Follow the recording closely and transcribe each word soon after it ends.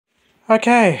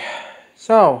Okay,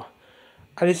 so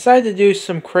I decided to do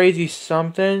some crazy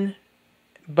something,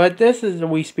 but this is the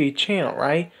Wii Speed channel,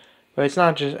 right? But it's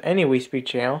not just any Wii Speed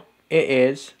channel. It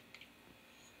is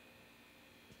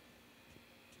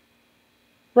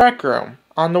Rec Room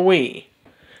on the Wii.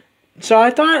 So I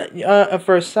thought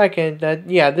for a second that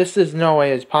yeah, this is no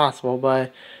way is possible,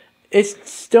 but it's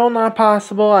still not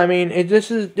possible. I mean,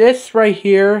 this right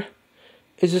here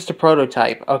is just a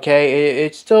prototype. Okay,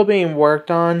 it's still being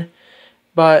worked on.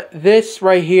 But this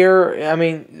right here, I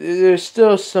mean, there's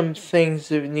still some things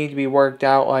that need to be worked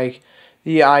out, like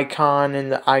the icon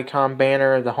and the icon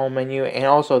banner of the home menu, and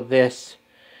also this,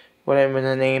 when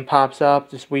the name pops up,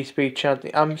 this Wii Speed channel.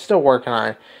 I'm still working on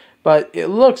it, but it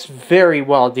looks very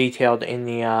well detailed in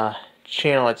the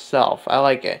channel itself. I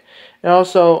like it. And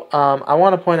also, I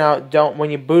want to point out,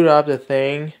 when you boot up the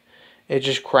thing, it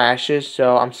just crashes.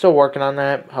 So I'm still working on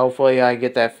that. Hopefully, I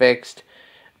get that fixed.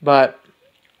 But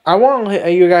I want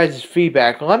you guys'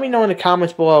 feedback. Let me know in the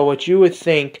comments below what you would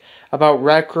think about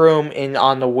Rec Room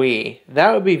on the Wii.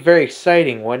 That would be very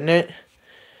exciting, wouldn't it?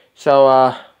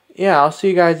 So, yeah, I'll see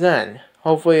you guys then.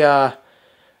 Hopefully,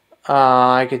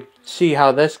 I could see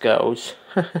how this goes.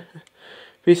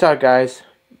 Peace out, guys.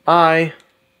 Bye.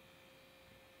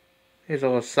 Here's a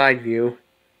little side view.